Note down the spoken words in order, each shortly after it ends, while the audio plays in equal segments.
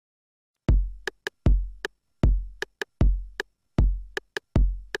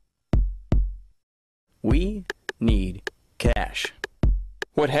We need cash.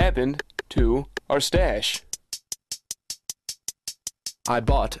 What happened to our stash? I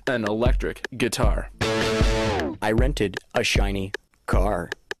bought an electric guitar. I rented a shiny car.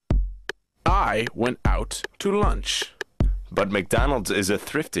 I went out to lunch. But McDonald's is a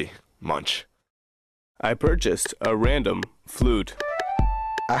thrifty munch. I purchased a random flute.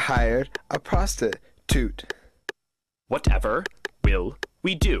 I hired a prostitute. Whatever will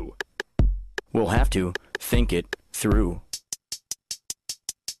we do? We'll have to think it through.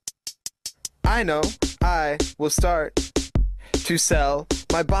 I know I will start to sell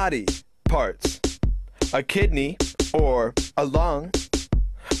my body parts. A kidney or a lung,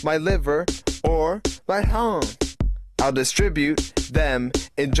 my liver or my tongue. I'll distribute them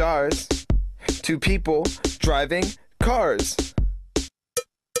in jars to people driving cars.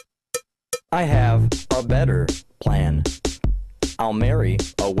 I have a better plan. I'll marry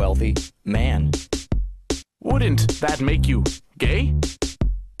a wealthy man. Wouldn't that make you gay?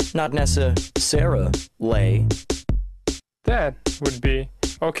 Not necessarily. That would be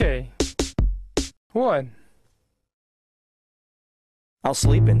okay. What? I'll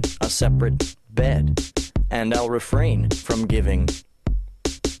sleep in a separate bed, and I'll refrain from giving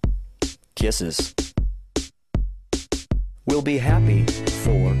kisses. We'll be happy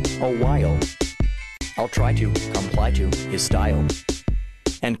for a while. I'll try to comply to his style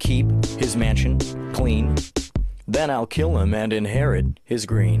and keep his mansion clean. Then I'll kill him and inherit his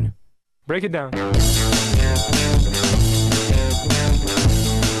green. Break it down.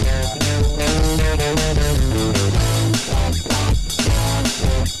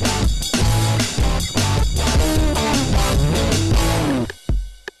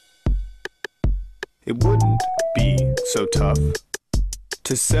 It wouldn't be so tough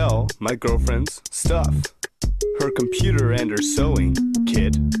to sell my girlfriend's stuff. Her computer and her sewing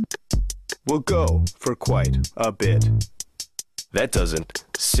kit will go for quite a bit. That doesn't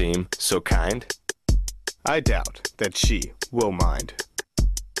seem so kind. I doubt that she will mind.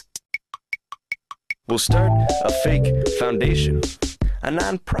 We'll start a fake foundation, a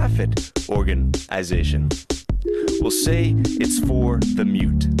non-profit organization. We'll say it's for the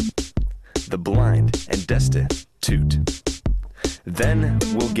mute, the blind and destitute. Then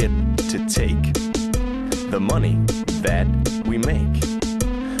we'll get to take the money that we make.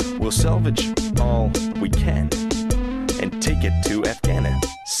 We'll salvage all we can and take it to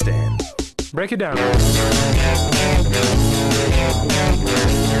Afghanistan. Break it down.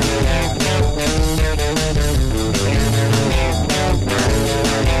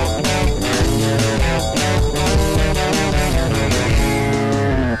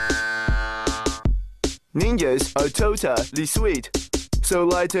 Ninjas are totally sweet, so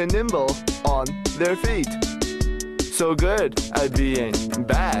light and nimble on their feet. So good at being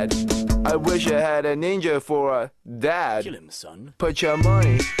bad. I wish I had a ninja for a dad. Kill him, son. Put your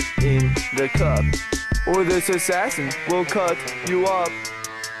money in the cup, or this assassin will cut you up.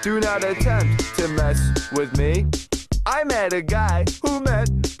 Do not attempt to mess with me. I met a guy who met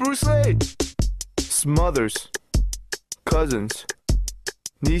Bruce Lee. Smothers, cousins,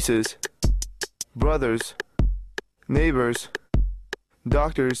 nieces, brothers, neighbors,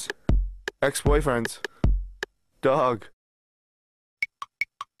 doctors, ex-boyfriends, dog.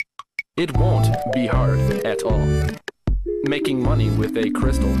 It won't be hard at all. Making money with a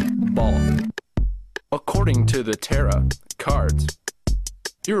crystal ball. According to the tarot cards,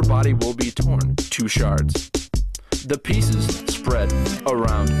 your body will be torn to shards. The pieces spread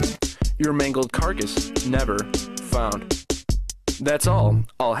around. Your mangled carcass never found. That's all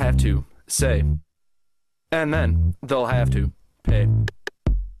I'll have to say. And then they'll have to pay.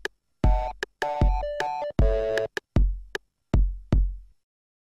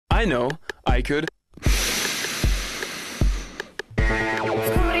 I know I could.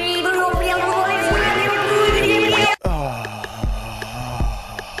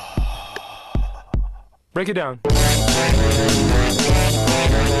 Break it down.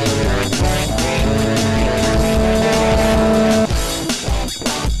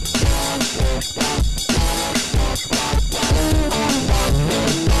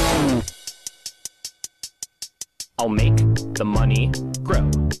 I'll make the money grow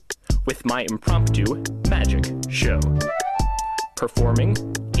with my impromptu magic show. Performing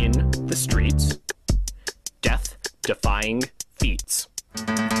in the streets, death-defying feats.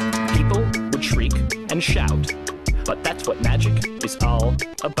 People would shriek and shout, but that's what magic is all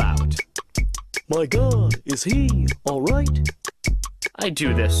about. My God, is he all right? I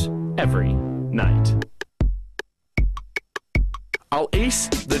do this every night. I'll ace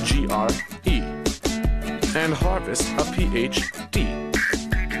the GRE and harvest a PhD.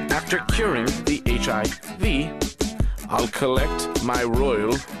 After curing the HIV, I'll collect my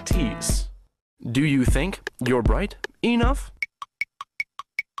royalties. Do you think you're bright enough?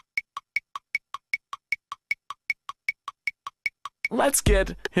 Let's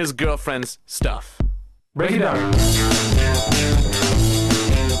get his girlfriend's stuff. Break it down.